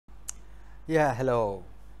Yeah, hello.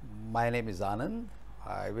 My name is Anand.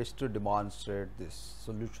 I wish to demonstrate this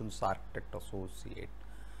Solutions Architect Associate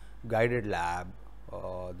guided lab.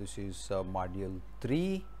 This is module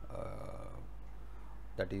 3.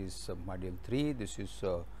 That is module 3. This is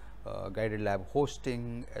guided lab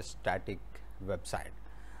hosting a static website.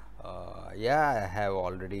 Yeah, I have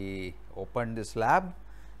already opened this lab.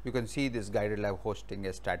 You can see this guided lab hosting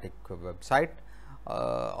a static website.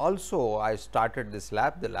 Also, I started this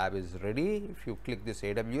lab. The lab is ready. If you click this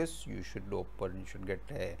AWS, you should get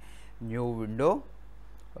a new window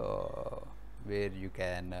where you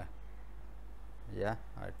can. Yeah,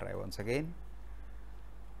 I try once again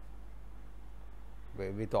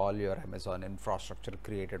with all your Amazon infrastructure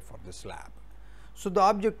created for this lab. So, the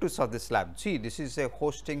objectives of this lab, see, this is a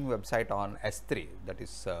hosting website on S3, that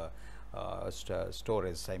is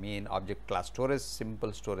storage, I mean object class storage,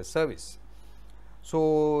 simple storage service.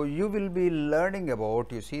 So, you will be learning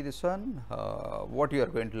about, you see this one, what you are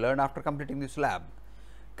going to learn after completing this lab.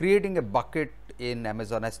 Creating a bucket in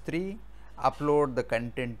Amazon S3, upload the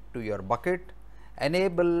content to your bucket,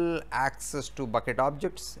 enable access to bucket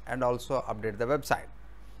objects and also update the website.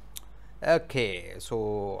 Okay,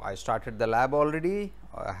 so I started the lab already.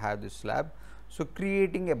 I have this lab. So,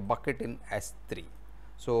 creating a bucket in S3.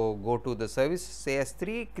 So, go to the service, say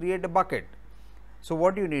S3, create a bucket. So,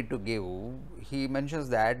 what you need to give? He mentions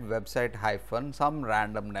that website hyphen some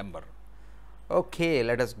random number. Okay,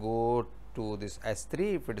 let us go to this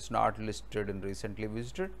S3. If it is not listed in recently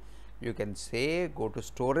visited, you can say go to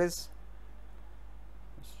storage.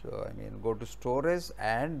 So, I mean go to storage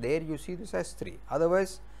and there you see this S3.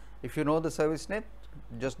 Otherwise, if you know the service name,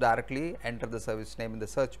 just directly enter the service name in the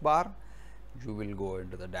search bar, you will go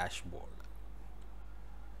into the dashboard.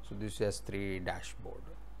 So, this is S3 dashboard.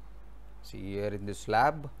 See here in this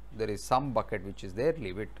lab, there is some bucket which is there,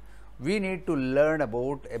 leave it. We need to learn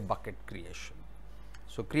about a bucket creation.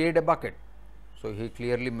 So, create a bucket. So, he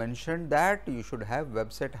clearly mentioned that you should have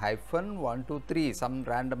website hyphen 123, some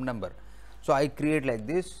random number. So, I create like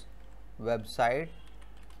this website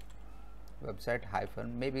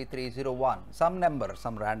hyphen maybe 301, some number,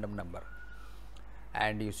 some random number,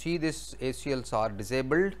 and you see this ACLs are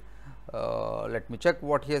disabled. Let me check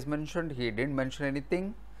what he has mentioned. He didn't mention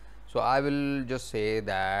anything. So, I will just say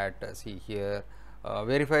that see here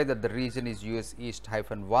verify that the region is US East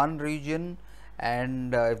hyphen 1 region,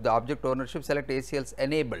 and if the object ownership, select ACLs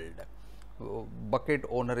enabled, bucket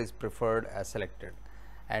owner is preferred as selected,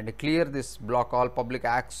 and clear this block all public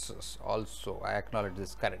access also. I acknowledge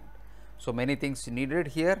this current. So, many things needed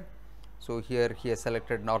here. So, here he has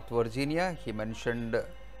selected North Virginia. He mentioned,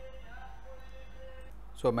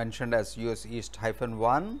 so mentioned as US East hyphen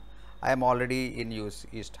 1. I am already in US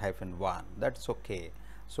East hyphen 1, that is okay.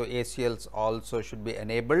 So, ACLs also should be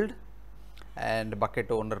enabled and bucket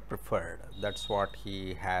owner preferred, that is what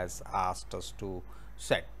he has asked us to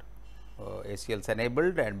set, ACLs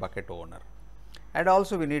enabled and bucket owner. And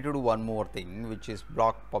also we need to do one more thing, which is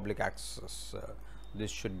block public access. This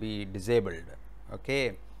should be disabled.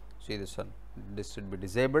 Okay, see this one, this should be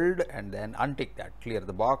disabled, and then untick that, clear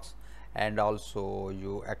the box, and also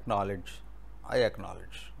you acknowledge, I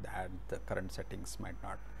acknowledge that the current settings might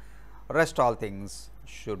not. Rest all things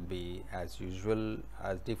should be as usual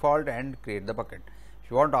as default, and create the bucket.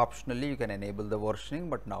 If you want optionally, you can enable the versioning,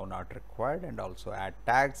 but now not required, and also add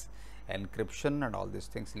tags, encryption and all these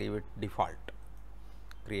things, leave it default.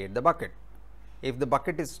 Create the bucket. If the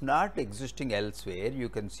bucket is not existing elsewhere, you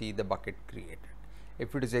can see the bucket created.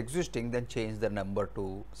 If it is existing, then change the number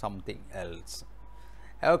to something else.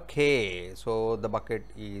 Okay, so the bucket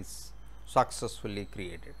is successfully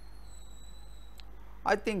created.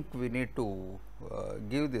 I think we need to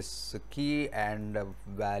give this key and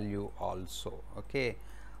value also. Okay,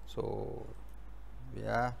 so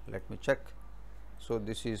yeah, let me check. So,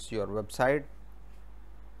 this is your website.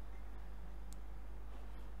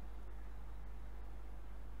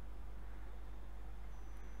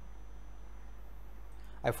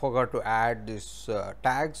 I forgot to add this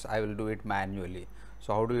tags. I will do it manually.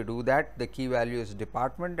 So, how do you do that? The key value is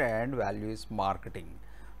department and value is marketing.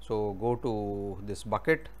 So, go to this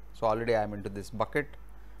bucket. So, already I am into this bucket.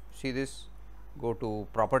 See this, go to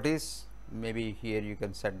properties, maybe here you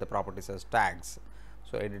can set the properties as tags.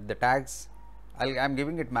 So, edit the tags. I am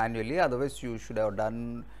giving it manually, otherwise you should have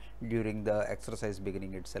done during the exercise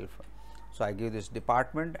beginning itself. So, I give this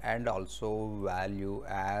department and also value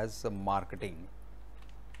as marketing,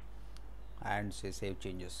 and say save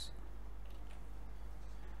changes.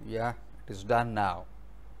 Yeah, it is done now.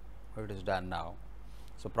 It is done now.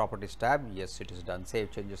 So, properties tab, yes, it is done.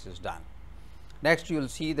 Save changes is done. Next, you will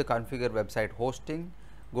see the configure website hosting.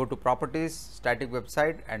 go to properties, static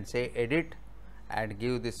website, and say edit, and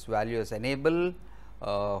give this value as enable.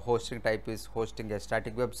 Hosting type is hosting a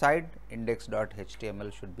static website,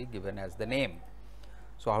 index.html should be given as the name.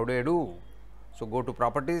 So, how do I do? So, go to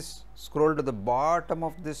properties, scroll to the bottom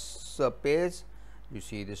of this page, you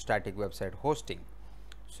see the static website hosting,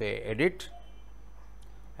 say edit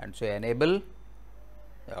and say enable.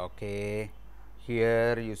 Okay.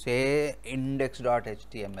 Here you say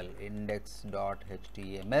index.html,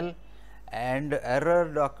 index.html, and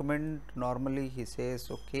error document, normally he says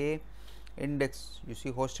okay, index, you see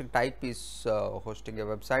hosting type is hosting a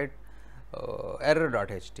website,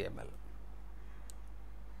 error.html.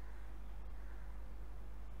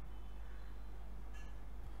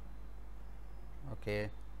 Okay,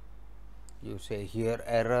 you say here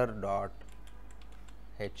error.html,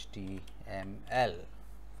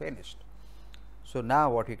 finished. So, now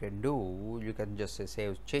what you can do, you can just say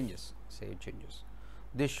save changes, save changes.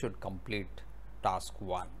 This should complete task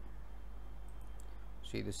 1.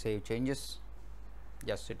 See the save changes,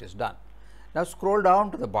 yes, it is done. Now, scroll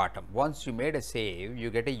down to the bottom. Once you made a save, you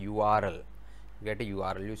get a URL,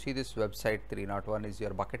 you see this website 301 is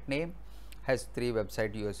your bucket name, has 3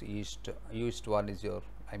 website US East one is your,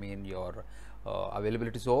 your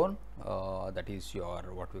availability zone, that is your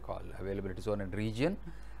what we call availability zone and region,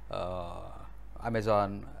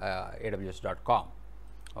 Amazon, AWS.com.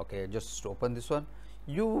 Okay, just open this one.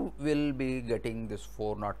 You will be getting this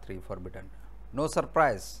 403 forbidden. No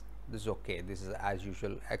surprise, this is okay. This is as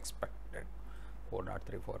usual expected,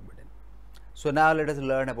 403 forbidden. So, now let us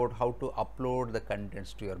learn about how to upload the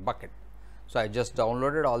contents to your bucket. So, I just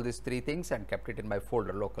downloaded all these 3 things and kept it in my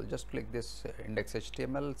folder local. Just click this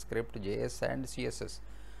index.html, script, JS and CSS.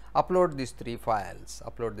 Upload these 3 files,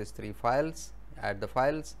 add the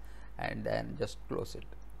files, and then just close it.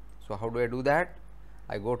 So, how do I do that?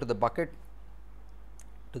 I go to the bucket,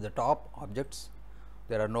 to the top objects,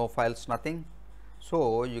 there are no files, nothing.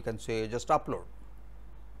 So, you can say just upload,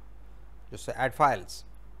 just say add files.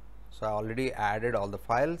 So, I already added all the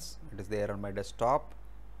files, it is there on my desktop.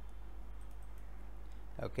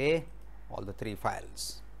 Okay, all the 3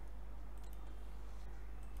 files.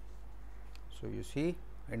 So, you see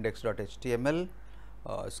index.html,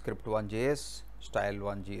 script1.js,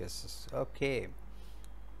 style1.js. Okay,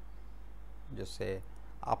 just say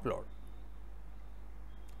upload,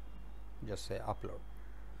 just say upload.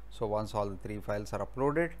 So, once all the 3 files are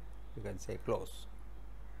uploaded, you can say close.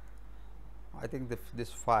 I think this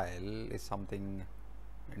file is something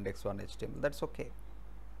index1.html, that is okay.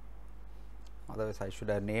 Otherwise, I should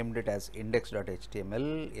have named it as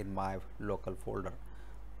index.html in my local folder.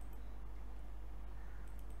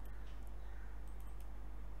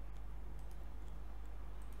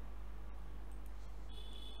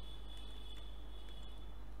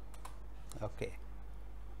 Okay.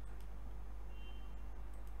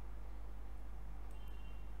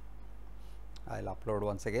 I will upload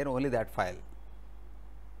once again only that file,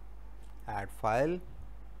 add file,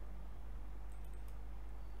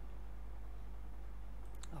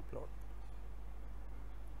 upload.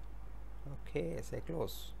 Okay, say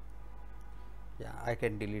close. Yeah, I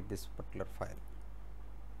can delete this particular file.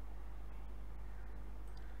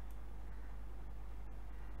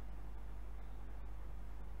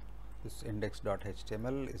 This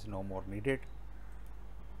index.html is no more needed.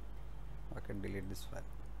 I can delete this file.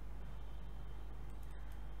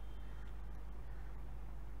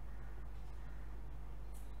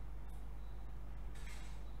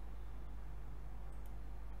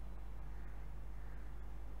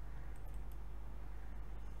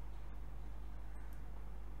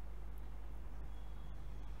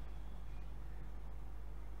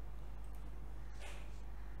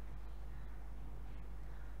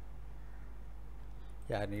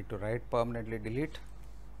 Yeah, I need to write permanently delete.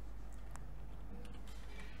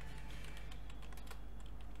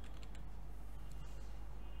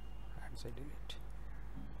 And say delete.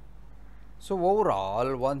 So,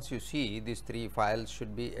 overall, once you see these 3 files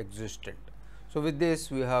should be existent. So, with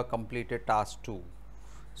this we have completed task 2.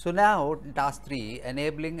 So, now task 3,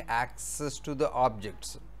 enabling access to the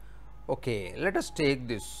objects. Okay, let us take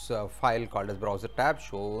this file called as browser tab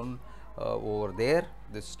shown over there,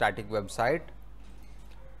 this static website.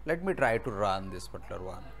 Let me try to run this particular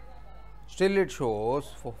one. Still it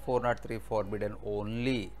shows 403 forbidden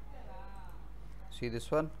only. See this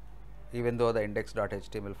one, even though the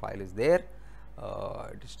index.html file is there,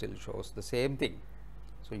 it still shows the same thing.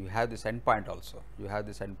 So, you have this endpoint also, you have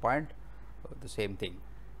this endpoint, the same thing.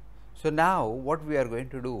 So, now what we are going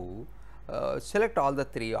to do, select all the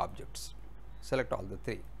 3 objects, select all the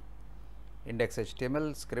 3,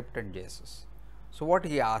 index.html, script and JSS. So, what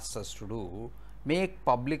he asks us to do, make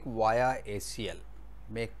public via ACL,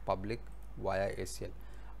 make public via ACL.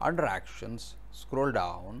 Under actions, scroll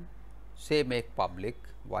down, say make public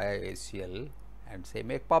via ACL and say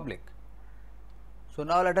make public. So,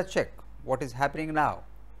 now let us check what is happening now.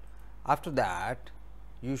 After that,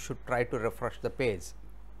 you should try to refresh the page.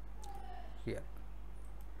 Here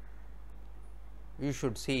you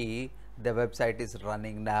should see the website is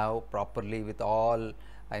running now properly with all,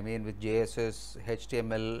 I mean with JSS,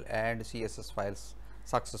 HTML and CSS files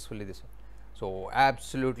successfully. This so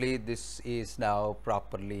absolutely this is now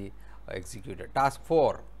properly executed. Task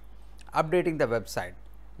 4, updating the website.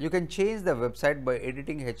 You can change the website by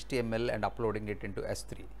editing HTML and uploading it into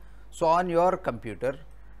S3. So, on your computer,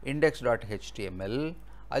 index.html,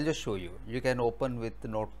 I will just show you. You can open with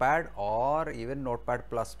Notepad or even Notepad++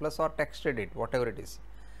 or text edit, whatever it is.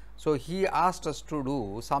 So, he asked us to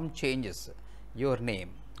do some changes, your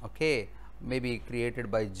name, okay, maybe created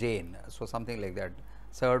by Jane. So, something like that,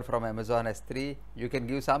 served from Amazon S3, you can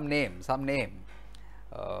give some name,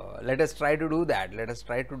 let us try to do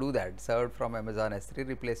that, served from Amazon S3,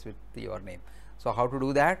 replace with your name. So, how to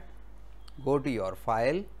do that? Go to your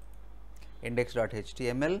file,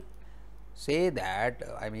 index.html, say that,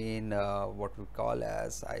 I mean what we call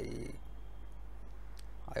as, I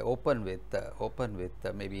open with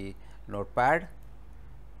maybe Notepad,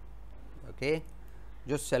 okay,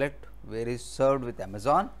 just select where is served with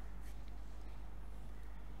Amazon,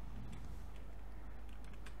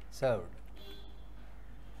 served.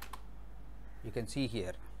 You can see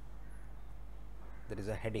here there is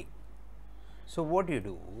a heading. So, what you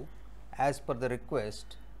do, as per the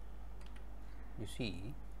request, you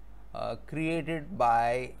see created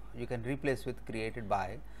by, you can replace with created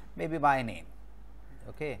by maybe my name,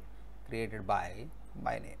 okay, created by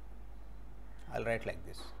my name. I will write like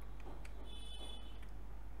this.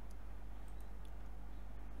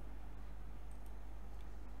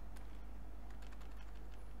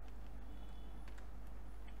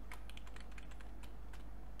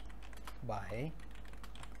 By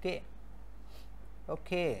K.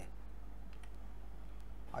 Okay,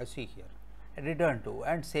 I see here. Return to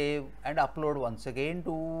and save and upload once again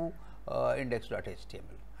to index.html.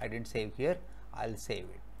 I didn't save here, I will save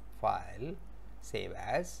it. File, save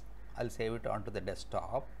as, I will save it onto the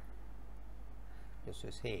desktop, just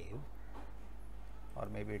to save, or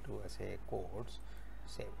maybe to say quotes,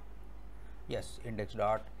 save. Yes,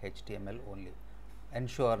 index.html only.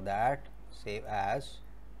 Ensure that save as,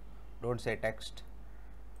 don't say text,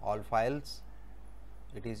 all files,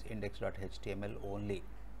 it is index.html only.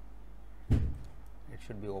 It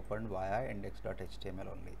should be opened via index.html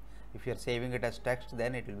only. If you are saving it as text,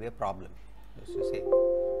 then it will be a problem. Just to say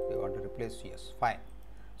you want to replace, yes, fine.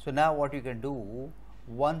 So, now what you can do,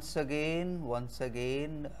 once again,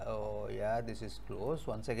 yeah, this is closed,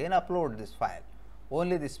 once again upload this file,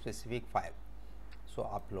 only this specific file. So,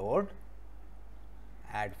 upload,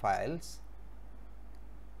 add files,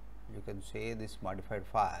 you can say this modified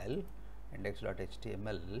file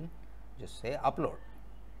index.html, just say upload.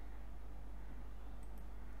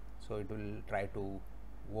 So, it will try to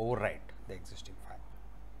overwrite the existing file.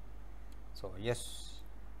 So, yes,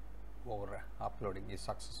 uploading is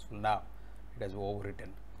successful now, it has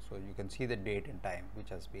overwritten. So, you can see the date and time which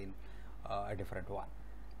has been a different one.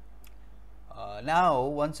 Now,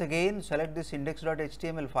 once again select this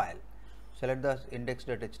index.html file, select the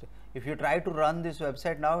index.html. If you try to run this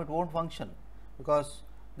website now, it will not function, because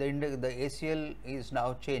the ACL is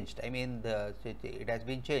now changed, I mean it has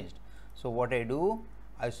been changed. So, what I do,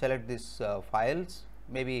 I select this files,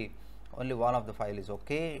 maybe only one of the file is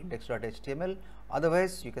okay, index.html,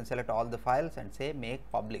 otherwise you can select all the files and say make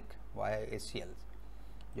public via ACL.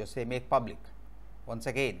 Just say make public once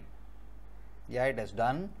again. Yeah, it has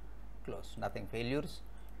done, close, nothing failures.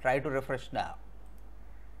 Try to refresh now.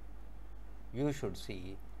 You should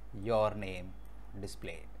see your name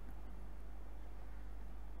displayed,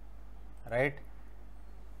 right?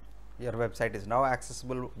 Your website is now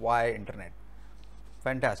accessible via internet.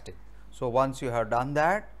 Fantastic. So, once you have done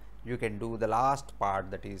that, you can do the last part,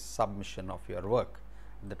 that is submission of your work.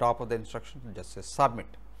 At the top of the instruction, just say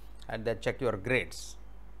submit and then check your grades.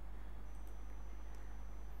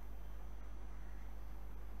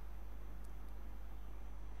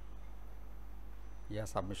 Yeah,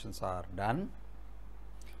 submissions are done.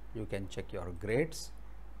 You can check your grades.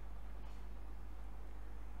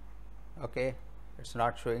 Okay, it's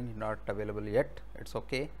not showing, not available yet, it's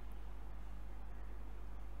okay.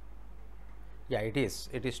 Yeah, it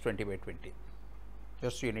is 20 by 20.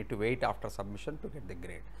 Just you need to wait after submission to get the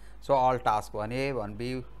grade. So, all task 1A,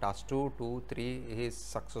 1B, task 2, 2, 3 is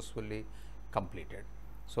successfully completed.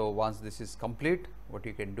 So, once this is complete, what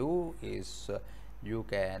you can do is you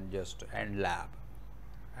can just end lab,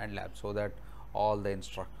 so that all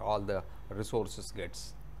the resources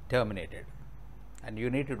gets terminated, and you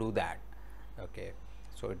need to do that. Okay.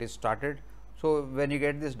 So, it is started. So, when you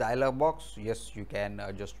get this dialog box, yes, you can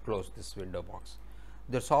just close this window box.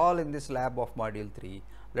 That is all in this lab of module 3.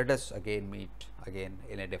 Let us again meet again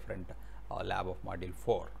in a different lab of module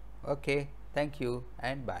 4. Okay. Thank you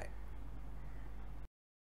and bye.